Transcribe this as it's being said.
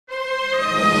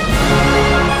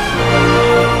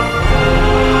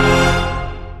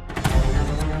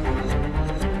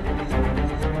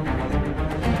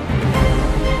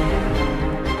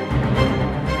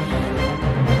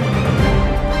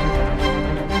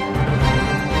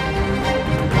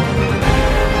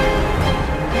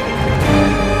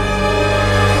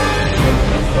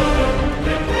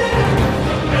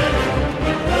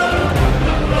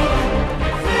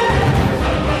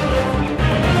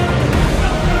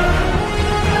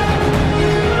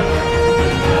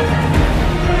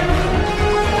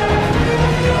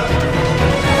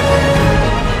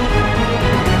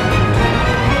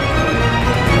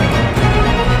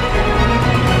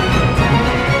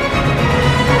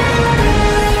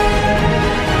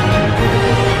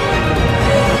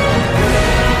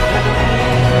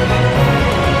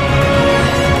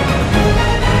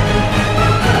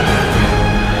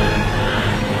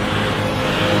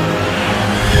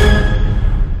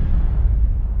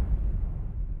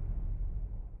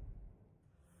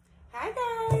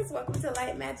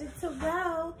Magick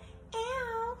Tarot.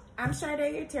 Ow! I'm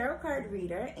Sade, your tarot card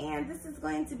reader, and this is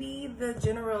going to be the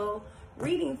general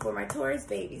reading for my Taurus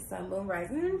baby, Sun, Moon,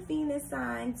 Rising, and Venus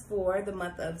signs for the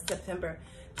month of September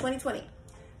 2020.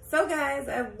 So guys,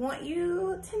 I want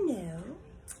you to know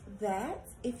that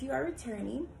if you are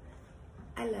returning,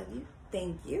 I love you.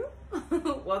 Thank you.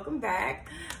 Welcome back.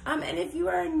 And if you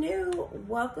are new,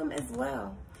 welcome as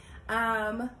well.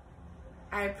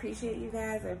 I appreciate you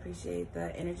guys. I appreciate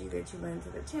the energy that you lend to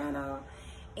the channel.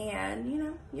 And, you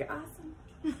know, you're awesome.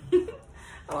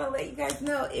 I want to let you guys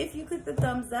know, if you click the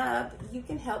thumbs up, you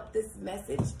can help this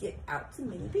message get out to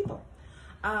many people.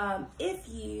 If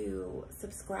you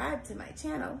subscribe to my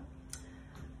channel,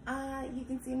 you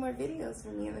can see more videos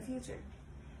from me in the future.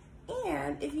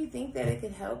 And if you think that it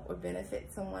could help or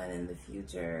benefit someone in the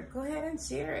future, go ahead and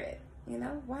share it. You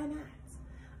know, why not?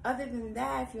 Other than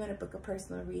that, if you want to book a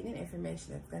personal reading,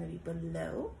 information is going to be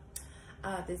below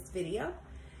this video.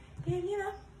 And, you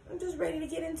know, I'm just ready to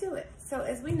get into it. So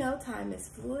as we know, time is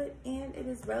fluid and it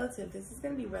is relative. This is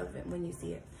going to be relevant when you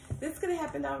see it. This could have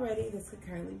happened already. This could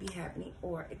currently be happening,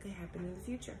 or it could happen in the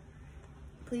future.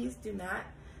 Please do not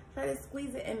try to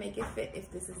squeeze it and make it fit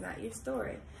if this is not your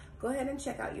story. Go ahead and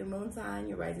check out your moon sign,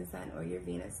 your rising sign, or your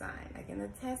Venus sign. I can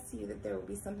attest to you that there will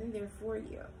be something there for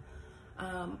you.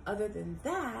 Other than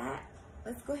that,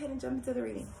 let's go ahead and jump into the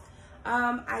reading.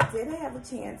 I did have a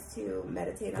chance to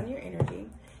meditate on your energy.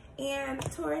 And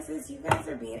Tauruses, you guys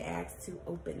are being asked to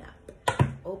open up.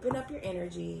 Open up your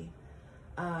energy.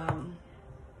 Open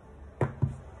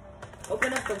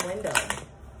up the window.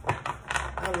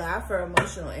 Allow for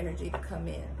emotional energy to come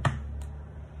in.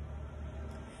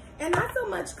 And not so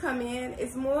much come in,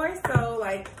 it's more so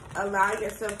like allow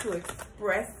yourself to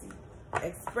express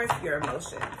your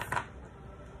emotions.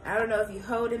 I don't know if you're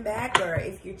holding back, or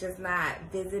if you're just not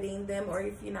visiting them, or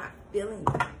if you're not feeling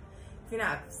them. If you're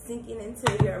not sinking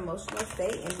into your emotional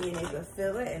state and being able to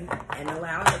feel it and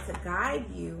allowing it to guide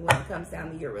you when it comes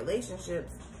down to your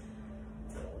relationships,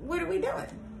 what are we doing?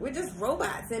 We're just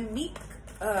robots in meat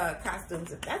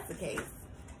costumes, if that's the case.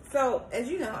 So, as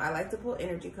you know, I like to pull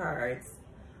energy cards,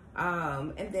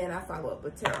 and then I follow up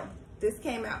with tarot. This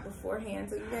came out beforehand,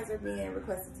 so you guys are being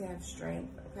requested to have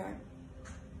strength, okay?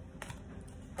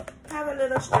 Have a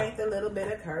little strength, a little bit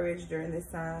of courage during this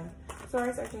time.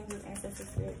 Taurus, Archangels, Ancestors,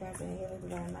 Spirit Guides, and Healer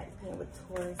Divine Light being with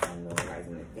Taurus and Moon,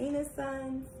 Rising, and Venus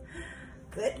signs.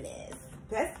 Goodness,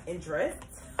 best interest.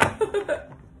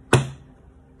 At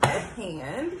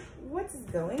hand, what is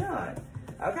going on?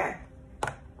 Okay,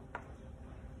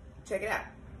 check it out.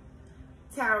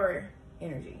 Tower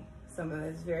energy. Some of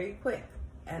it is very quick,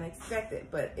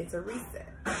 unexpected, but it's a reset.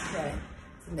 Okay,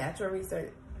 it's a natural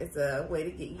reset. It's a way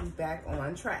to get you back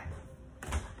on track.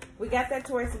 We got that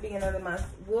towards the beginning of the month.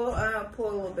 We'll pull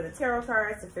a little bit of tarot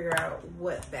cards to figure out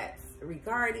what that's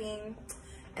regarding.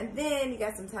 And then you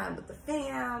got some time with the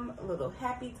fam, a little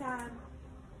happy time.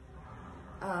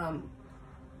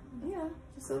 You know,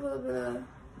 just a little bit of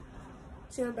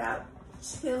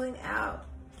chilling out,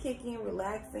 kicking,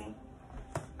 relaxing,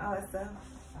 all that stuff.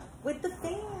 With the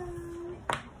fam.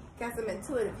 Got some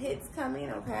intuitive hits coming,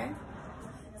 okay?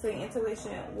 So your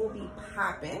intuition will be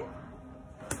popping.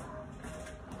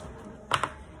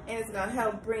 And it's going to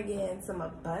help bring in some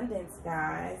abundance,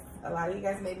 guys. A lot of you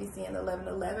guys may be seeing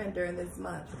 1111 during this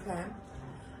month, okay?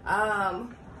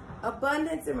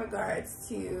 Abundance in regards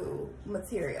to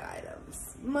material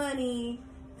items. Money,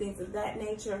 things of that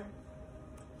nature,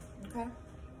 okay?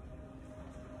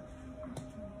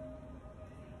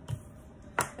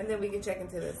 And then we can check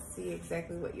into this, see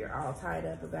exactly what you're all tied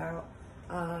up about.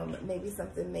 Maybe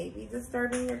something may be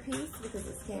disturbing your peace because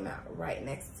this came out right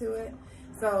next to it.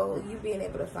 So you being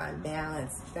able to find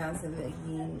balance, balancing the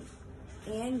yin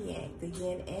and yang, the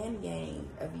yin and yang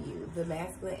of you, the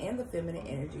masculine and the feminine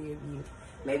energy of you.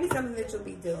 Maybe something that you'll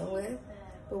be dealing with,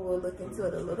 but we'll look into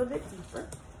it a little bit deeper.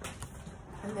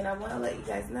 And then I want to let you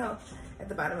guys know, at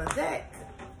the bottom of the deck,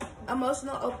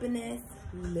 emotional openness,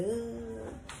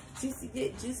 love, juicy,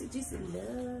 good, juicy, juicy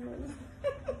love.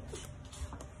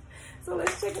 So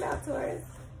let's check it out, Taurus.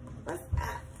 What's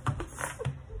up?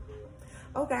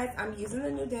 Oh, guys, I'm using the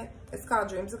new deck. It's called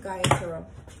Dreams of Gaia Tarot.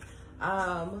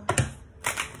 I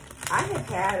have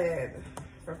had it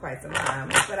for quite some time,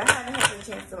 but I haven't had the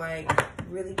chance to, like,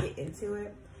 really get into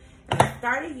it. And I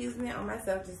started using it on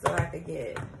myself just so I could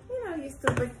get, you know, used to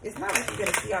it. But it's not like you're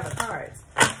going to see all the cards.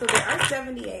 So there are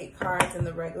 78 cards in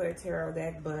the regular tarot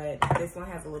deck, but this one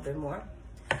has a little bit more.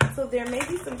 So there may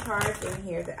be some cards in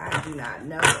here that I do not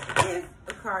know. If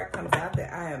a card comes out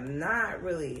that I am not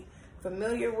really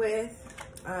familiar with,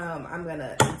 I'm going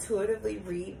to intuitively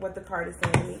read what the card is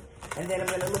saying to me, and then I'm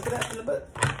going to look it up in the book.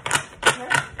 Okay?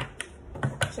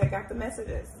 check out the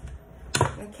messages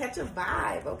and catch a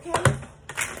vibe, okay?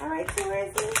 All right,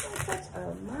 Taurus, catch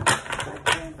a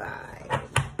motherfucking vibe.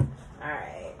 All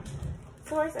right.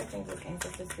 Taurus, I think this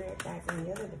ancestor spirit guides and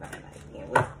the other divine light being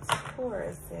with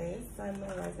Taurus says, Sun, Moon,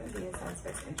 Rising, Venus, Sun,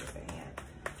 Special Interest at hand.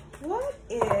 What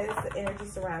is the energy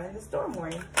surrounding the storm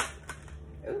warning?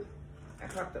 Ooh, I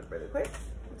popped up really quick.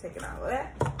 I'm taking all of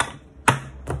that.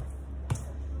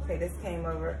 Okay, this came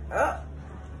over. Oh,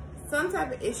 some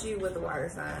type of issue with the water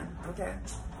sign, okay?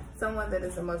 Someone that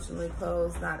is emotionally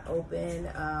closed, not open,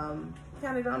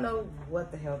 kind of don't know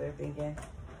what the hell they're thinking.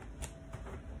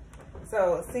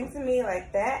 So it seems to me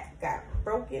like that got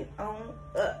broken on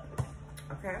up,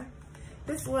 okay?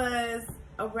 This was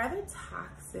a rather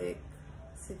toxic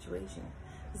situation.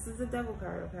 This is a devil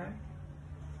card, okay?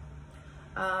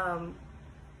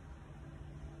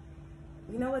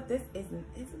 You know what this isn't?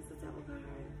 Is this a devil card?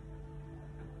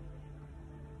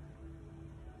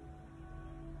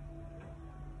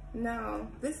 No,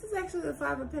 this is actually the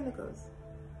Five of Pentacles,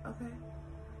 okay?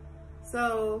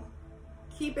 So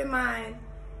keep in mind,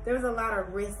 there was a lot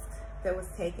of risk that was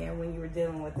taken when you were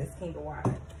dealing with this King of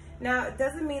Water. Now, it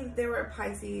doesn't mean that there were a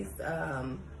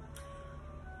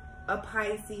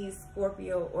Pisces,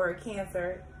 Scorpio, or a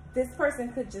Cancer. This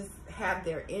person could just have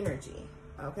their energy,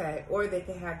 okay? Or they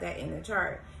could have that in the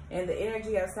chart. And the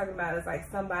energy I was talking about is like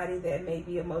somebody that may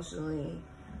be emotionally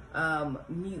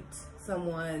mute,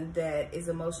 someone that is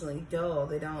emotionally dull.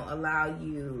 They don't allow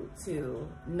you to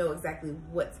know exactly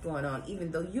what's going on.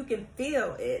 Even though you can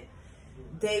feel it,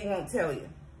 they won't tell you.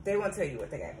 They won't tell you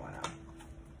what they got going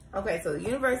on. Okay, so the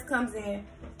universe comes in,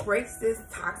 breaks this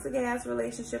toxic ass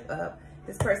relationship up.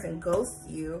 This person ghosts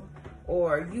you,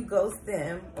 or you ghost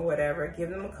them, or whatever. Give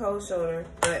them a cold shoulder,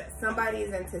 but somebody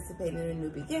is anticipating a new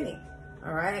beginning.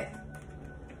 All right,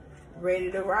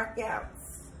 ready to rock out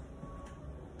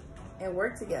and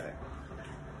work together.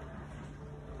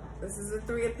 This is the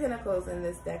Three of Pentacles in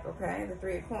this deck, okay? The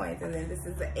Three of Coins, and then this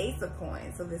is the Ace of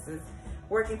Coins. So this is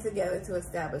working together to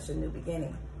establish a new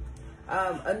beginning.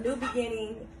 A new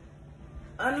beginning,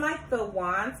 unlike the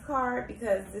Wands card,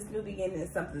 because this new beginning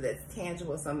is something that's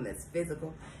tangible, something that's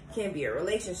physical, can be a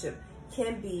relationship,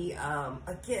 can be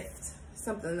a gift,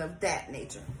 something of that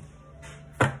nature.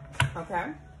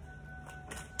 Okay?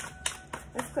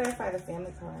 Let's clarify the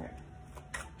family card.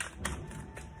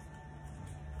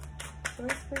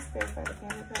 Taurus, please clarify the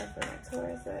family card for my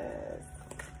Tauruses.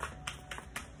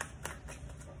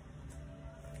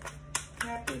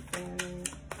 Happy family.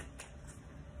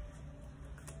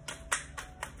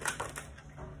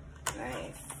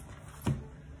 Nice.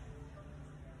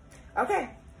 Okay,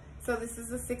 so this is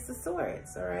the Six of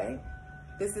Swords, all right?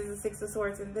 This is the Six of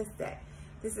Swords in this deck.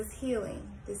 This is healing.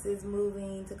 This is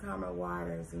moving to calmer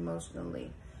waters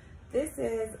emotionally. This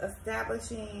is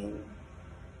establishing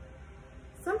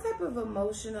some type of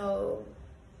emotional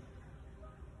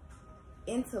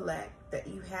intellect that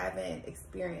you haven't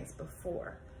experienced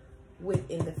before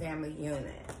within the family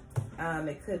unit.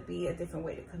 It could be a different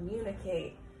way to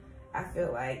communicate. I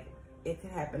feel like it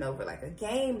could happen over like a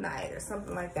game night or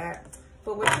something like that.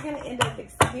 But what you're going to end up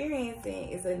experiencing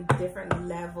is a different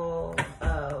level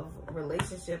of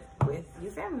relationship with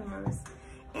your family members.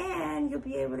 And you'll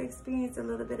be able to experience a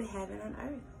little bit of heaven on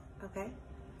earth, okay?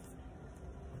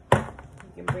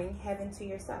 You can bring heaven to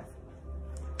yourself.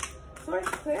 So let's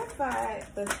clarify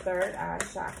the third eye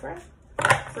chakra.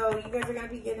 So you guys are going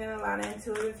to be getting a lot of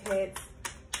intuitive hits,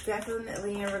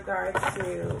 definitely in regards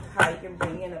to how you can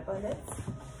bring in abundance.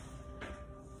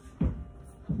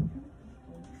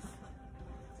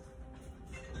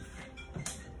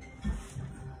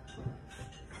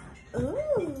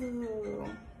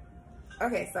 Ooh.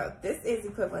 Okay, so this is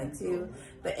equivalent to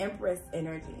the Empress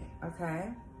energy, okay?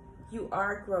 You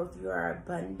are growth, you are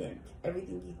abundant.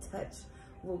 Everything you touch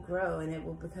will grow and it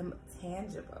will become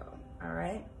tangible, all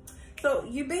right? So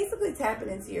you're basically tapping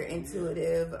into your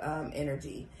intuitive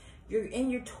energy. You're in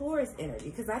your Taurus energy,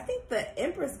 because I think the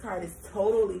Empress card is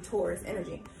totally Taurus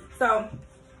energy. So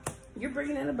you're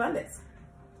bringing in abundance.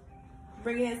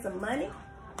 Bringing in some money,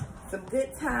 some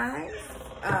good times.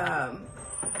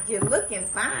 You're looking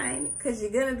fine because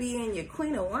you're going to be in your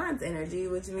Queen of Wands energy,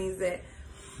 which means that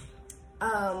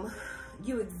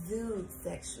you exude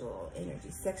sexual energy,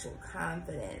 sexual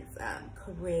confidence,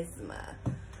 charisma.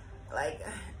 Like,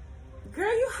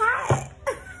 girl, you hot.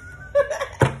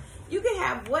 You can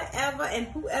have whatever and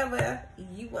whoever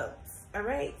you want, all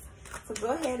right? So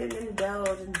go ahead and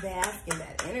indulge and bask in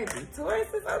that energy.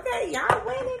 Taurus is okay. Y'all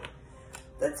winning.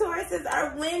 The Tauruses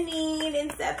are winning in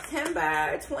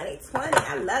September 2020.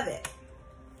 I love it.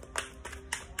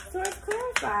 Taurus,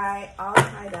 clarify all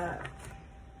tied up.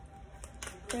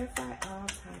 Clarify all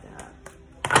tied up.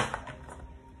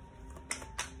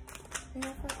 Are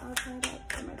y'all all tied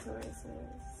up for my Tauruses?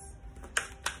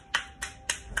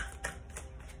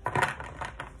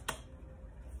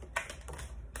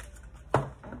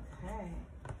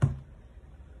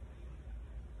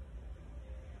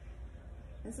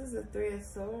 This is a 3 of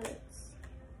Swords.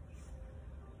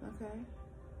 Okay.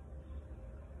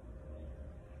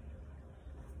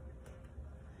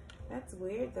 That's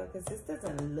weird though, because this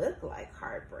doesn't look like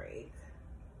heartbreak.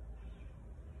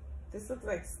 This looks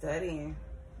like studying,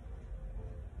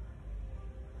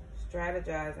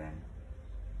 strategizing,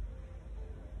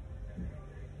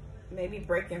 maybe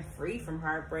breaking free from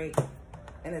heartbreak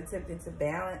and attempting to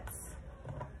balance.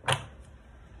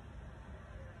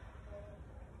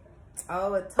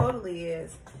 Oh, it totally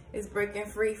is. It's breaking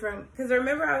free from, because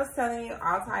remember I was telling you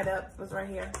all tied up was right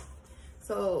here.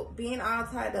 So being all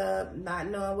tied up, not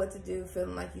knowing what to do,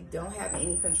 feeling like you don't have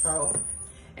any control.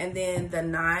 And then the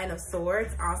 9 of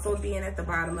Swords also being at the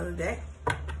bottom of the deck.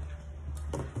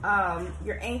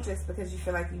 You're anxious because you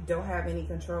feel like you don't have any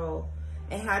control.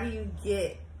 And how do you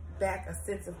get back a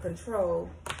sense of control?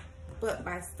 But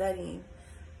by studying.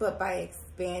 But by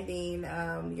expanding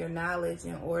your knowledge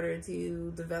in order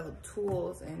to develop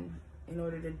tools and in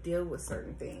order to deal with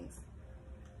certain things.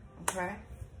 Okay?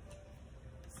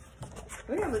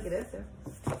 We're going to look at this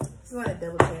though. Just want to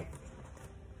double check.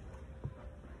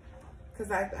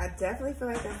 Because I definitely feel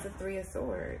like that's the 3 of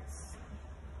Swords.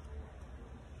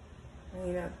 And,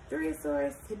 you know, 3 of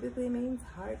Swords typically means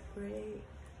heartbreak.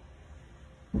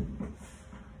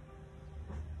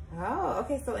 Oh,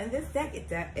 okay. So in this deck,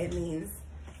 it means...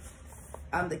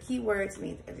 the key words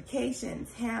means education,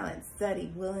 talent,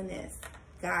 study, willingness,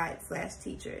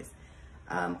 guide/teachers,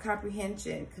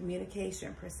 comprehension,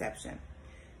 communication, perception.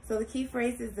 So the key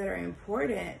phrases that are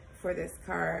important for this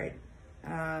card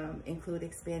include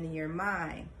expanding your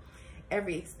mind.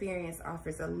 Every experience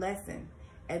offers a lesson.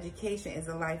 Education is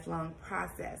a lifelong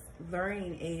process.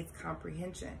 Learning aids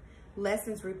comprehension.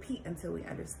 Lessons repeat until we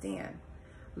understand.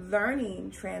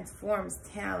 Learning transforms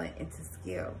talent into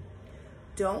skill.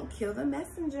 Don't kill the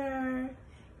messenger.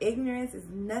 Ignorance is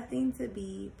nothing to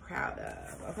be proud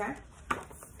of, okay?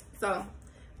 So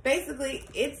basically,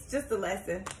 it's just a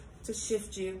lesson to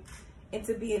shift you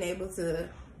into being able to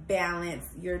balance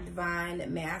your divine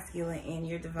masculine and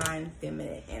your divine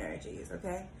feminine energies,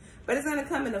 okay? But it's gonna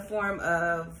come in the form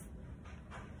of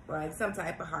like some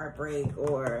type of heartbreak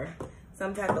or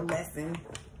some type of lesson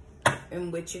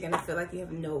in which you're gonna feel like you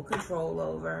have no control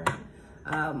over.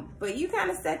 But you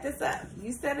kind of set this up.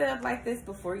 You set it up like this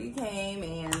before you came,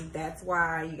 and that's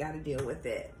why you got to deal with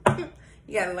it.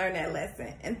 You got to learn that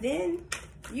lesson, and then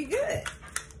you're good.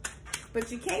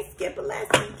 But you can't skip a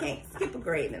lesson. You can't skip a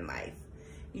grade in life.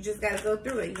 You just got to go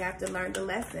through it. You have to learn the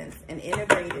lessons and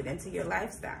integrate it into your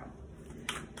lifestyle.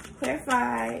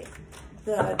 Clarify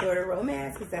the daughter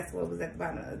romance, because that's what was at the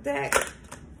bottom of the deck.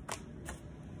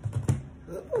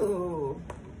 Ooh.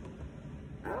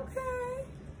 Okay.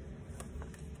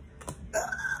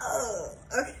 Oh,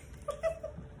 okay.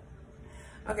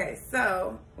 Okay,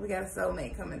 so we got a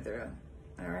soulmate coming through.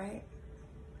 All right.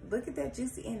 Look at that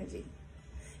juicy energy.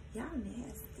 Y'all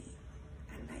nasty.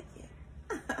 I like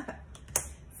it.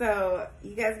 So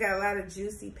you guys got a lot of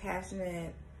juicy,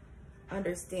 passionate,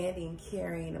 understanding,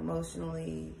 caring,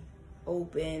 emotionally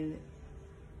open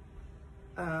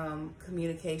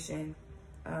communication,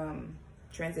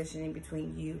 transitioning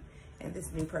between you and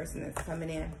this new person that's coming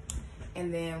in.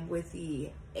 And then with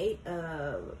the 8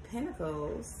 of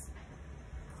Pentacles,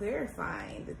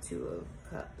 clarifying the 2 of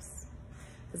Cups.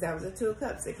 Because that was the 2 of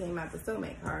Cups that came out the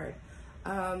soulmate card.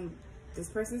 This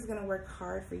person's going to work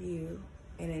hard for you.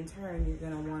 And in turn, you're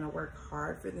going to want to work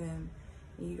hard for them.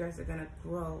 And you guys are going to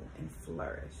grow and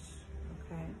flourish.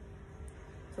 Okay?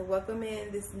 So welcome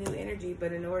in this new energy.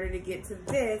 But in order to get to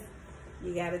this,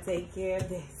 you got to take care of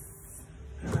this.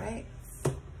 All right?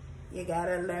 You got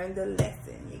to learn the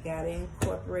lesson. You got to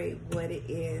incorporate what it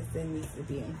is that needs to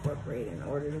be incorporated in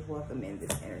order to welcome in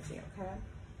this energy, okay?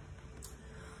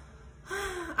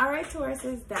 All right,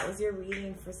 Tauruses, that was your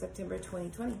reading for September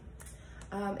 2020.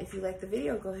 If you like the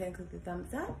video, go ahead and click the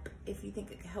thumbs up. If you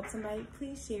think it can help somebody,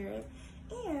 please share it.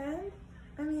 And,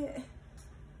 I mean,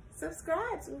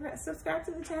 subscribe. Subscribe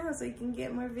to the channel so you can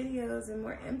get more videos and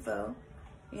more info,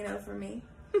 you know, for me.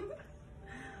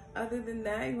 Other than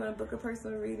that, you want to book a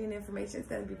personal reading, information is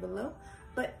going to be below.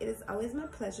 But it is always my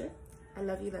pleasure. I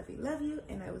love you, love you, love you.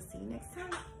 And I will see you next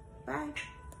time. Bye.